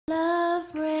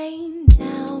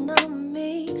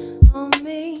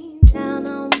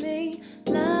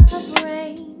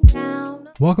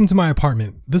Welcome to my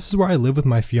apartment. This is where I live with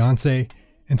my fiance,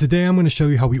 and today I'm going to show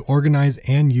you how we organize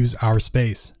and use our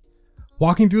space.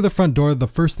 Walking through the front door, the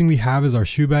first thing we have is our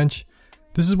shoe bench.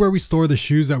 This is where we store the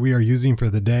shoes that we are using for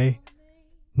the day.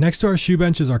 Next to our shoe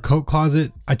bench is our coat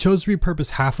closet. I chose to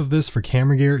repurpose half of this for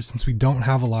camera gear since we don't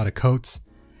have a lot of coats.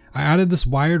 I added this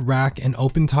wired rack and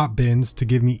open top bins to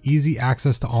give me easy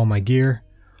access to all my gear.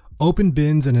 Open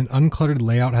bins and an uncluttered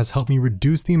layout has helped me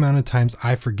reduce the amount of times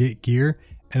I forget gear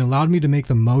and allowed me to make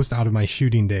the most out of my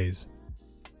shooting days.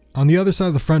 On the other side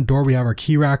of the front door we have our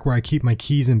key rack where I keep my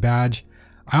keys and badge.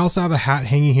 I also have a hat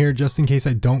hanging here just in case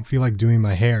I don't feel like doing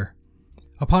my hair.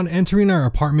 Upon entering our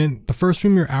apartment, the first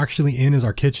room you're actually in is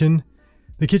our kitchen.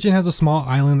 The kitchen has a small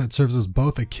island that serves as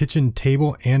both a kitchen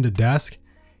table and a desk.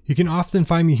 You can often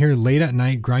find me here late at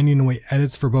night grinding away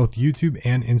edits for both YouTube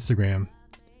and Instagram.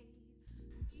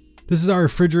 This is our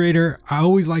refrigerator. I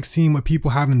always like seeing what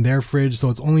people have in their fridge, so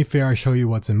it's only fair I show you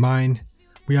what's in mine.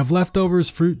 We have leftovers,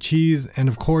 fruit, cheese, and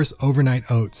of course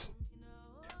overnight oats.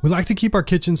 We like to keep our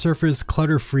kitchen surface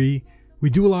clutter free. We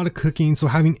do a lot of cooking, so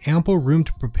having ample room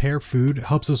to prepare food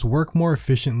helps us work more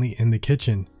efficiently in the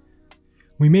kitchen.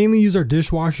 We mainly use our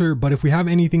dishwasher, but if we have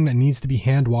anything that needs to be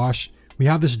hand washed, we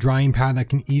have this drying pad that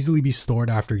can easily be stored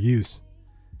after use.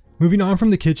 Moving on from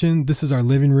the kitchen, this is our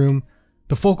living room.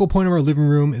 The focal point of our living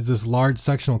room is this large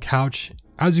sectional couch.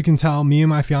 As you can tell, me and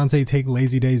my fiance take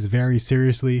lazy days very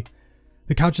seriously.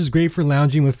 The couch is great for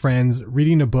lounging with friends,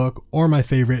 reading a book, or my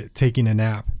favorite, taking a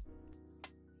nap.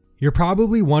 You're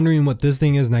probably wondering what this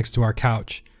thing is next to our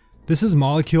couch. This is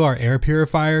Molekule, our air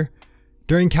purifier.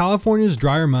 During California's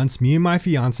drier months, me and my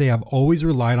fiance have always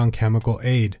relied on chemical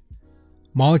aid.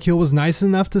 Molekule was nice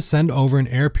enough to send over an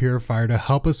air purifier to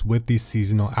help us with these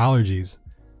seasonal allergies.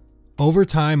 Over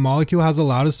time, Molekule has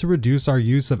allowed us to reduce our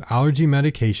use of allergy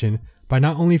medication by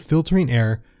not only filtering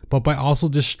air, but by also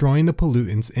destroying the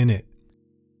pollutants in it.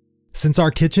 Since our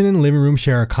kitchen and living room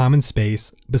share a common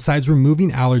space, besides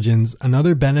removing allergens,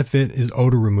 another benefit is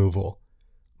odor removal.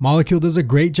 Molekule does a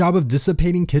great job of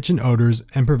dissipating kitchen odors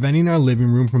and preventing our living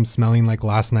room from smelling like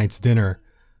last night's dinner.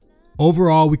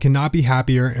 Overall, we cannot be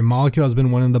happier, and Molekule has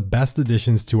been one of the best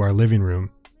additions to our living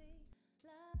room.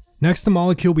 Next to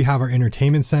Molekule, we have our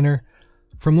entertainment center.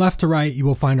 From left to right, you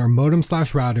will find our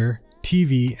modem/router,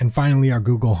 TV, and finally our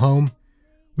Google Home.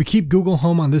 We keep Google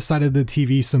Home on this side of the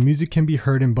TV so music can be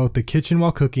heard in both the kitchen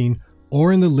while cooking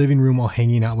or in the living room while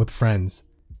hanging out with friends.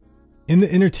 In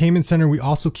the entertainment center, we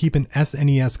also keep an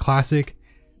SNES Classic.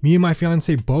 Me and my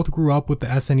fiance both grew up with the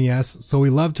SNES, so we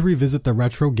love to revisit the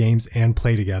retro games and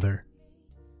play together.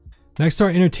 Next to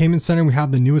our entertainment center, we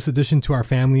have the newest addition to our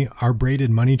family, our braided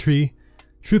money tree.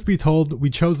 Truth be told, we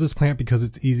chose this plant because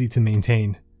it's easy to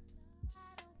maintain.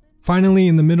 Finally,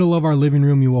 in the middle of our living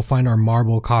room, you will find our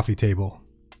marble coffee table.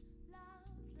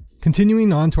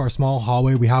 Continuing on to our small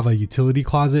hallway, we have a utility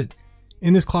closet.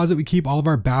 In this closet, we keep all of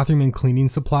our bathroom and cleaning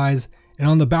supplies, and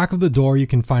on the back of the door, you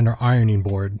can find our ironing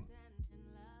board.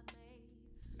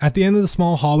 At the end of the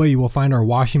small hallway, you will find our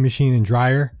washing machine and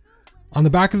dryer. On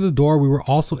the back of the door, we were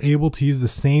also able to use the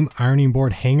same ironing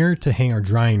board hanger to hang our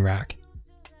drying rack.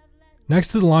 Next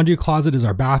to the laundry closet is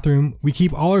our bathroom. We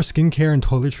keep all our skincare and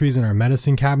toiletries in our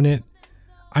medicine cabinet.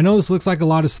 I know this looks like a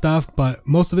lot of stuff, but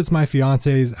most of it's my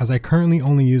fiance's, as I currently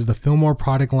only use the Fillmore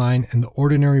product line and the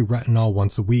Ordinary Retinol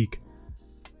once a week.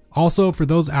 Also, for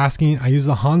those asking, I use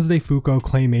the Hans de Foucault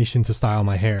claymation to style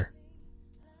my hair.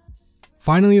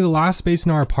 Finally, the last space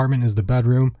in our apartment is the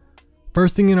bedroom.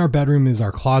 First thing in our bedroom is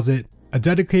our closet. A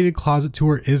dedicated closet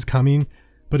tour is coming,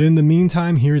 but in the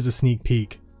meantime, here's a sneak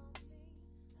peek.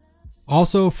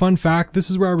 Also, fun fact, this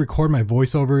is where I record my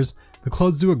voiceovers. The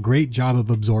clothes do a great job of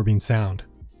absorbing sound.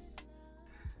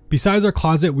 Besides our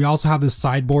closet, we also have this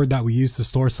sideboard that we use to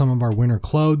store some of our winter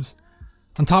clothes.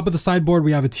 On top of the sideboard,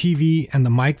 we have a TV and the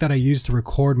mic that I use to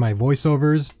record my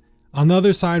voiceovers. On the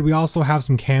other side, we also have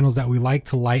some candles that we like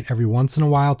to light every once in a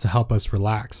while to help us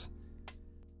relax.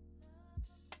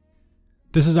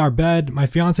 This is our bed. My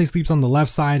fiance sleeps on the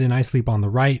left side and I sleep on the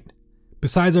right.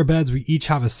 Besides our beds, we each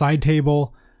have a side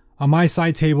table. On my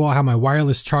side table, I have my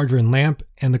wireless charger and lamp,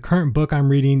 and the current book I'm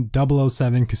reading,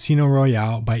 007 Casino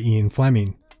Royale by Ian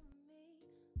Fleming.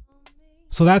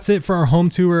 So that's it for our home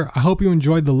tour. I hope you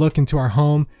enjoyed the look into our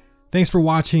home. Thanks for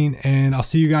watching, and I'll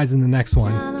see you guys in the next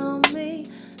one.